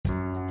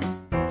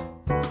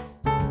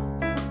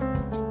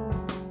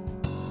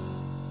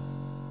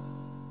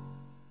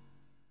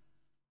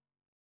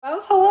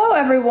Well, hello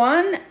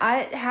everyone.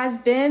 It has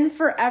been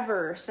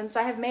forever since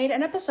I have made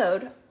an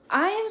episode.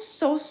 I am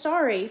so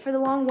sorry for the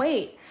long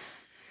wait.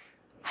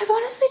 I've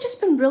honestly just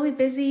been really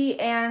busy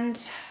and,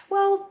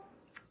 well,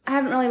 I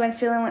haven't really been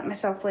feeling like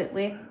myself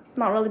lately.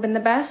 Not really been the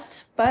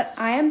best, but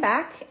I am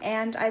back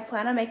and I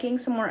plan on making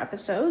some more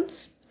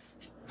episodes.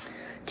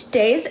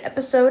 Today's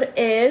episode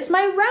is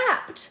my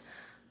Wrapped.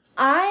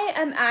 I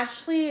am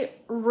actually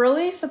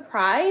really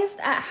surprised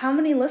at how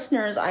many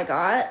listeners I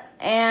got,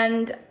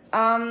 and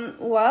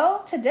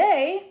well,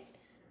 today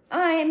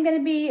I am going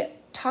to be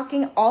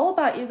talking all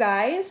about you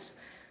guys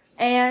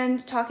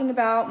and talking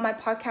about my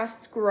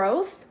podcast's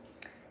growth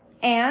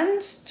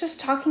and just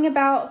talking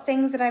about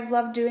things that I've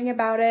loved doing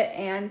about it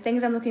and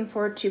things I'm looking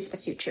forward to for the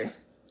future.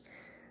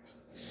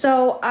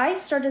 So I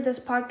started this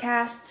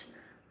podcast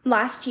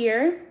last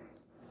year.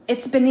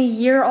 It's been a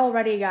year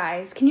already,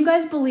 guys. Can you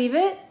guys believe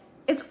it?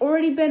 It's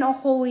already been a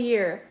whole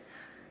year.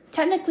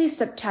 Technically,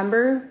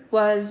 September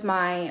was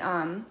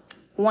my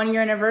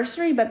 1-year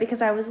anniversary, but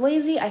because I was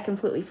lazy, I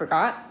completely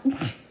forgot.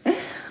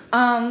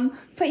 But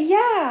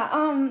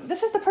yeah,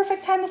 this is the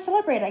perfect time to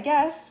celebrate, I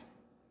guess.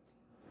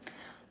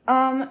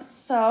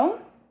 So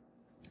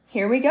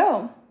here we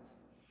go.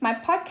 My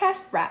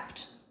podcast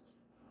Wrapped.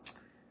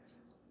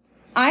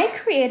 I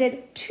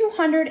created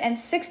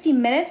 260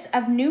 minutes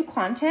of new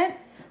content.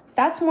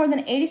 That's more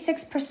than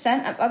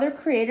 86% of other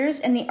creators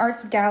in the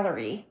arts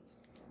gallery.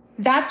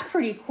 That's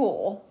pretty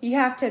cool. You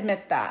have to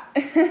admit that.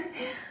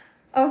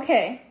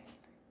 Okay.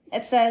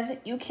 It says,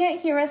 you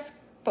can't hear us,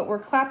 but we're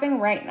clapping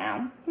right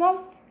now.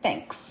 Well,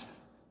 thanks.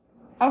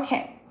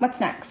 Okay, what's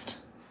next?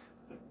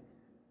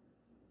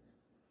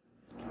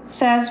 It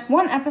says,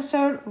 one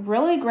episode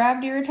really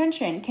grabbed your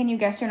attention. Can you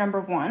guess your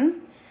number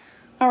one?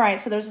 All right,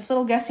 so there's this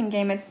little guessing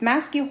game. It's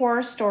Masky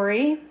Horror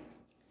Story.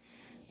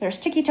 There's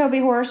Tiki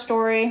Toby Horror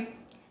Story.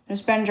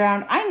 There's Ben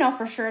Drowned. I know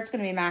for sure it's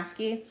going to be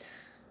Masky.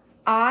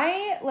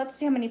 Let's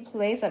see how many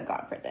plays I've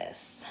got for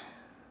this.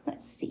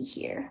 Let's see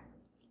here.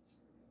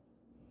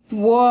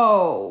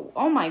 Whoa.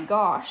 Oh my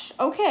gosh.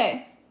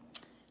 Okay.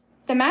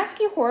 The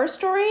Masky Horror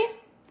Story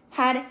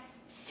had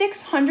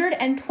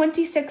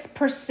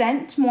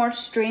 626% more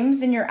streams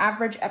than your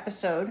average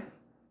episode.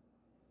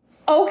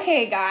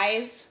 Okay,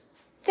 guys.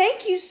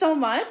 Thank you so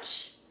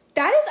much.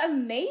 That is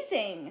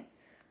amazing.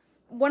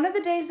 One of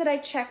the days that I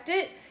checked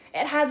it,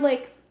 it had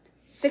like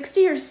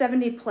 60 or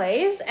 70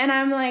 plays, and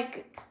I'm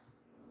like,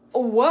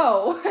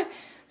 whoa.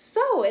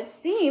 So it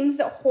seems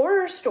that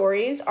horror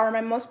stories are my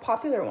most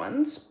popular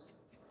ones.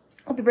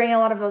 I'll be bringing a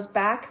lot of those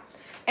back.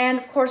 And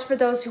of course, for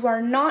those who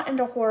are not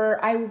into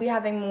horror, I will be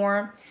having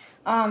more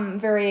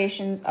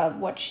variations of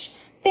which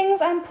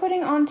things I'm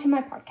putting onto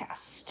my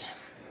podcast.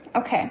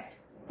 Okay,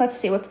 let's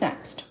see what's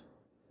next.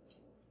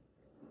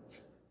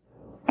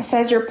 It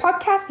says your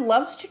podcast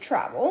loves to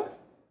travel.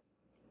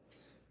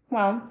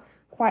 Well,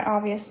 quite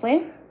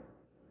obviously.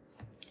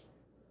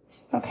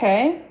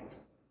 Okay.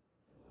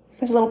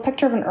 There's a little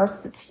picture of an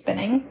Earth that's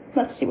spinning.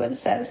 Let's see what it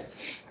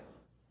says.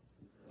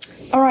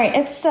 All right,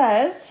 it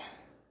says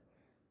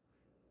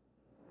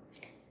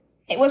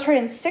it was heard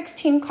in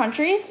 16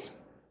 countries.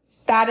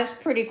 That is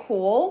pretty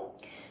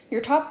cool.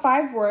 Your top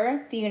 5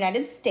 were the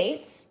United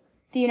States,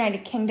 the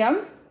United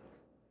Kingdom,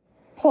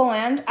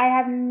 Poland. I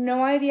have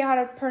no idea how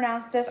to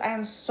pronounce this. I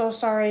am so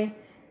sorry.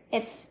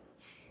 It's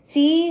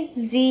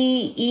CZECH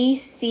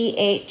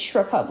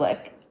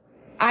Republic.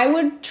 I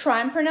would try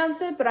and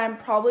pronounce it, but I'm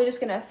probably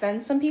just going to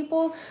offend some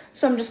people,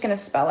 so I'm just going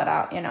to spell it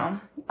out, you know.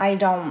 I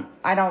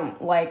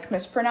don't like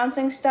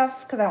mispronouncing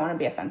stuff because I don't want to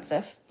be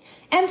offensive.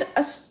 And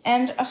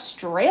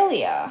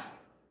Australia.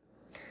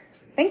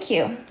 Thank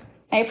you.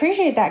 I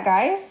appreciate that,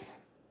 guys.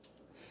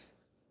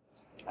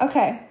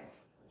 Okay.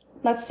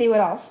 Let's see what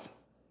else.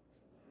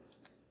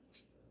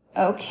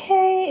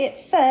 Okay, it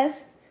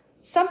says,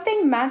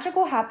 something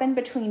magical happened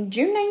between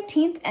June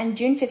 19th and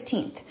June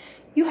 15th.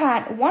 You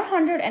had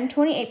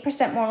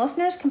 128% more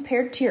listeners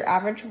compared to your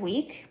average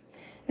week.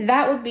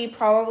 That would be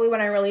probably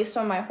when I released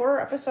some of my horror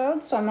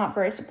episodes, so I'm not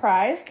very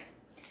surprised. It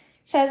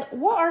says,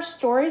 what are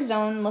Story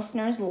Zone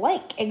listeners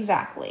like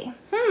exactly?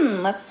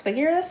 Let's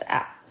figure this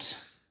out.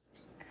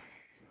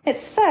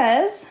 It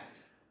says,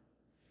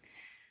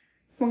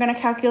 we're going to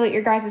calculate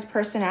your guys'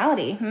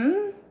 personality.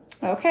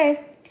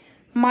 Okay.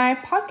 My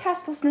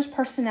podcast listener's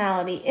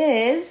personality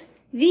is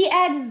the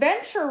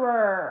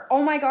adventurer.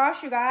 Oh my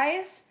gosh, you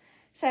guys.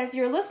 It says,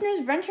 your listeners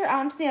venture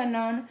out into the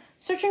unknown,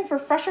 searching for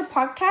fresher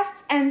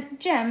podcasts and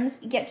gems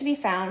yet to be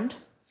found.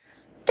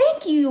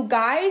 Thank you,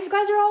 guys. You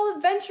guys are all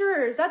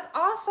adventurers. That's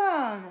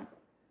awesome.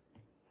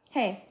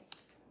 Hey,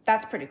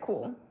 that's pretty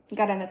cool. You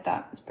gotta admit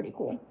that. It's pretty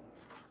cool.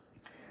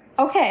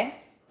 Okay,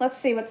 let's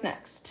see what's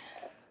next.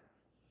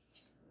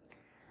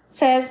 It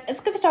says, it's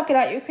good to talk it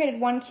out. You created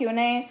one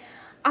Q&A.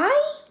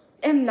 I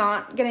am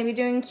not going to be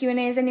doing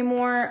Q&As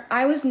anymore.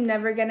 I was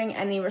never getting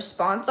any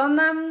response on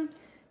them,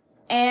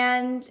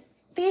 and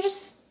they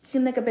just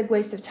seem like a big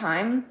waste of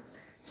time.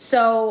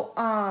 So,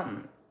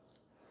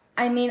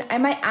 I mean, I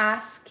might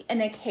ask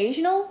an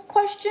occasional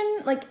question,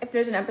 like if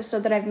there's an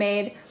episode that I've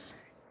made,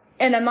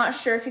 and I'm not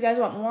sure if you guys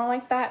want more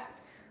like that,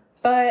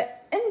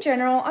 but in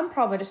general, I'm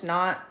probably just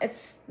not.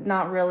 It's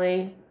not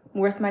really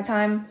worth my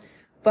time.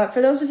 But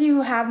for those of you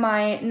who have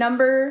my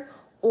number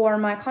or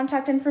my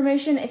contact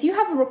information, if you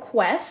have a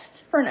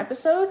request for an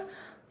episode,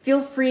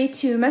 feel free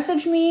to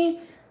message me,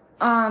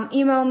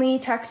 email me,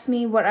 text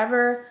me,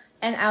 whatever,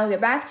 and I'll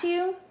get back to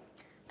you.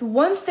 The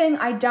one thing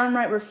I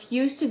downright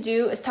refuse to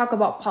do is talk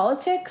about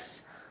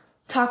politics,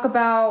 talk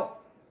about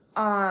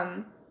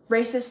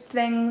racist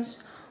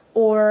things,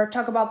 or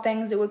talk about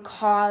things that would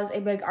cause a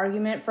big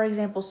argument. For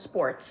example,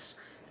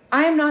 sports.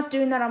 I am not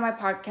doing that on my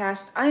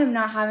podcast. I am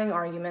not having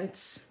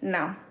arguments.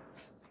 No.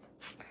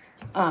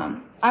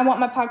 I want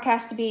my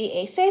podcast to be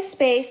a safe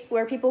space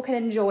where people can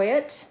enjoy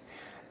it.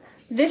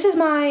 This is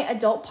my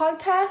adult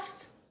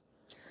podcast.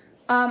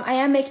 I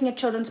am making a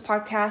children's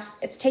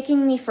podcast. It's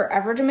taking me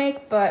forever to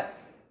make, but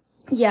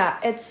yeah,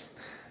 it's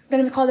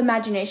going to be called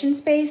Imagination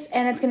Space,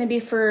 and it's going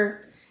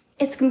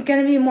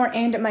to be more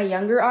aimed at my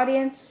younger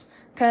audience,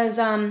 because,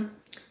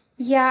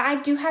 yeah, I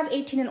do have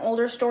 18 and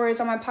older stories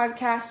on my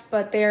podcast,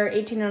 but they're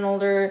 18 and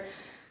older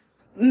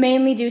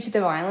mainly due to the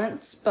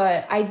violence,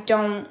 but I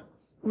don't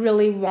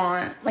really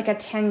want like a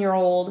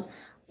 10-year-old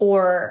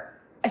or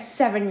a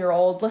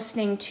 7-year-old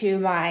listening to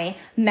my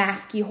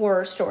masky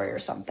horror story or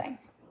something.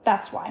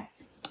 That's why.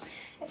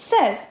 It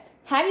says,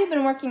 have you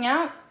been working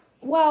out?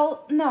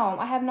 Well, no,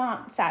 I have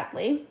not,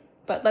 sadly,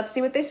 but let's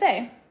see what they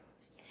say.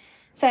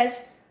 It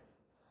says,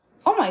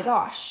 oh my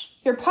gosh,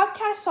 your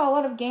podcast saw a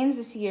lot of gains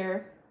this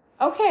year.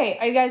 Okay,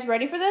 are you guys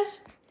ready for this?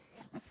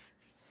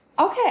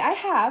 Okay, I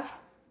have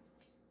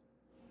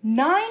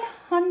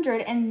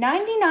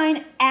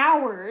 999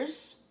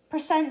 hours,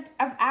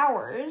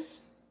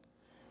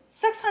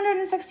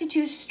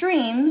 662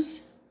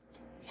 streams,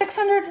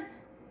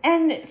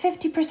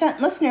 650%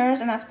 listeners,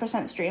 and that's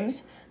percent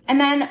streams, and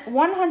then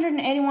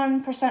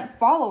 181%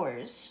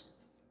 followers.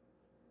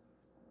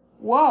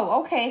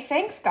 Whoa, okay,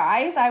 thanks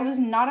guys. I was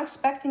not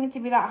expecting it to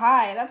be that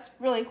high. That's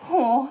really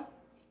cool.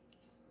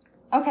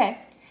 Okay,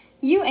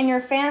 you and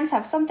your fans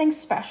have something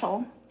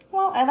special.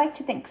 Well, I like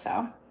to think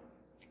so.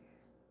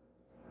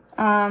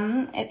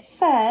 It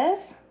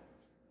says,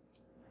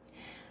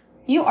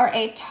 you are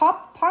a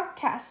top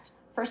podcast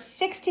for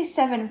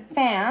 67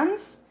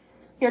 fans,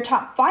 your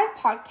top 5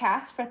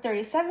 podcasts for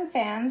 37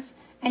 fans,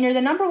 and you're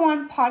the number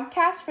 1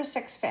 podcast for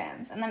 6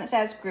 fans. And then it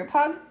says group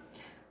hug.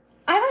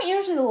 I don't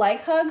usually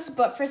like hugs,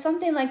 but for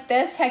something like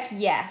this, heck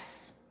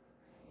yes.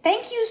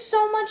 Thank you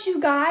so much, you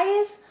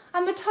guys.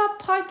 I'm a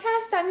top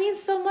podcast. That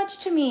means so much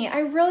to me. I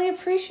really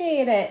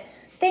appreciate it.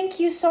 Thank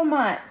you so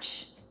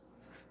much.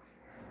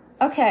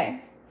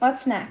 Okay,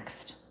 what's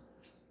next?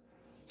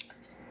 It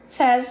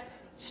says,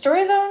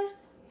 Storyzone,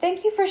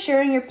 thank you for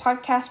sharing your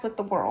podcast with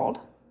the world.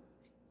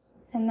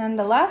 And then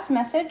the last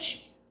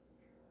message,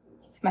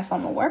 if my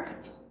phone will work,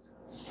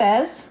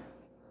 says,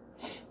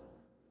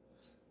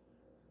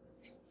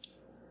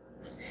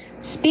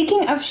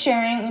 speaking of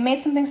sharing, we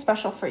made something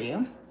special for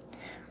you.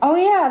 Oh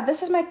yeah,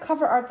 this is my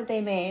cover art that they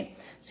made.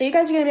 So you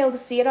guys are going to be able to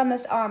see it on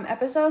this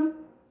episode.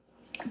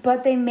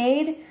 But they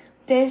made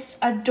this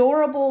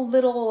adorable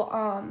little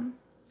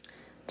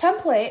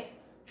template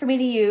for me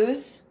to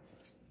use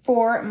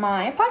for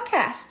my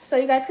podcast. So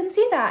you guys can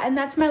see that. And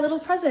that's my little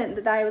present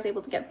that I was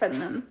able to get from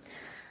them.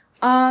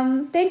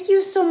 Thank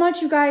you so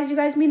much, you guys. You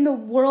guys mean the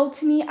world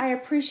to me. I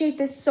appreciate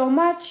this so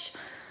much.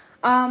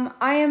 I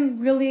am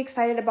really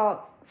excited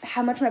about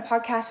how much my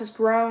podcast has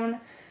grown,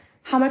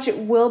 how much it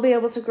will be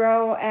able to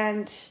grow,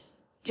 and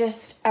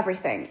just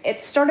everything. It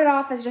started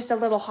off as just a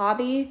little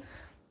hobby,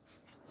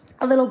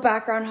 a little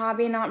background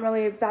hobby, not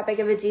really that big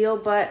of a deal,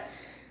 but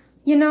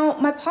you know,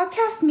 my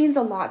podcast means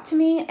a lot to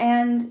me,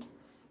 and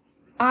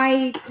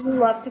I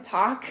love to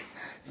talk,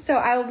 so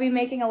I will be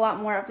making a lot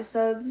more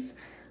episodes.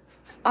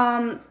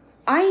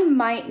 I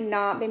might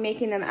not be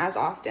making them as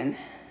often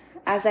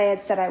as I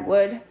had said I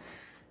would,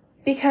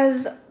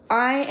 because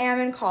I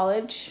am in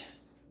college.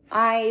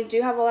 I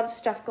do have a lot of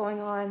stuff going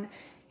on,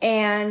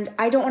 and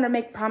I don't want to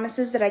make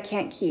promises that I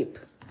can't keep.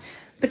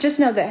 But just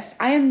know this,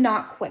 I am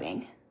not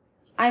quitting.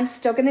 I'm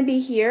still going to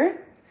be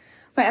here.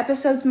 My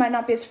episodes might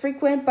not be as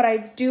frequent, but I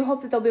do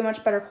hope that they'll be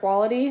much better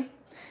quality,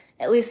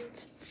 at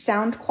least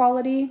sound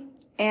quality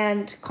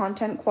and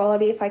content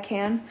quality if I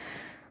can.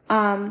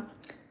 The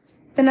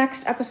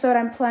next episode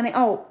I'm planning,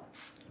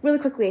 really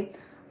quickly,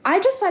 I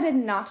decided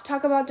not to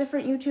talk about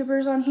different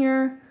YouTubers on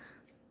here.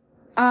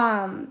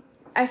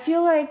 I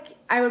feel like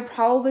I would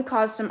probably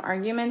cause some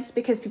arguments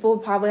because people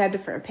would probably have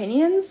different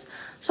opinions.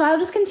 So I'll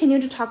just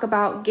continue to talk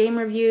about game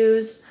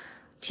reviews,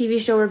 TV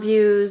show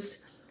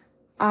reviews,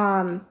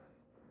 and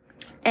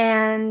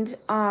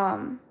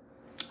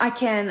I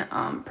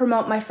can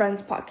promote my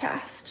friend's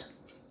podcast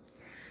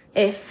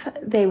if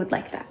they would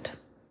like that.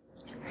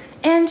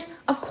 And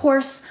of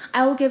course,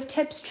 I will give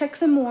tips,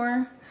 tricks, and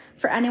more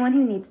for anyone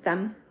who needs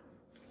them.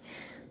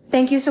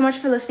 Thank you so much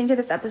for listening to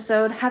this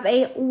episode. Have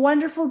a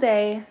wonderful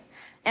day,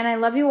 and I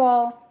love you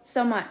all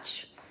so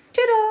much.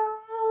 Toodles!